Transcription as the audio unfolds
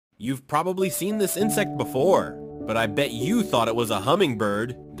You've probably seen this insect before, but I bet you thought it was a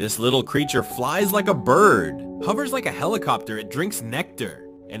hummingbird. This little creature flies like a bird, hovers like a helicopter, it drinks nectar,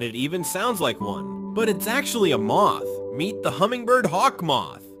 and it even sounds like one. But it's actually a moth. Meet the hummingbird hawk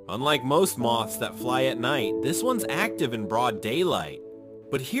moth. Unlike most moths that fly at night, this one's active in broad daylight.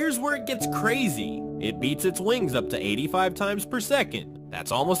 But here's where it gets crazy. It beats its wings up to 85 times per second.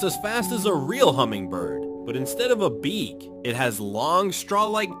 That's almost as fast as a real hummingbird. But instead of a beak, it has long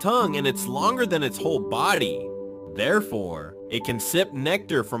straw-like tongue and it's longer than its whole body. Therefore, it can sip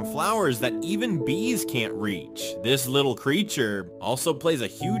nectar from flowers that even bees can't reach. This little creature also plays a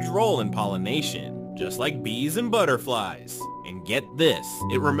huge role in pollination, just like bees and butterflies. And get this,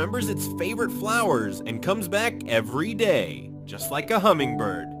 it remembers its favorite flowers and comes back every day, just like a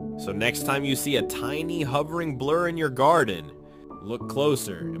hummingbird. So next time you see a tiny hovering blur in your garden, look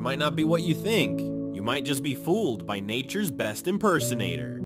closer. It might not be what you think. You might just be fooled by nature's best impersonator.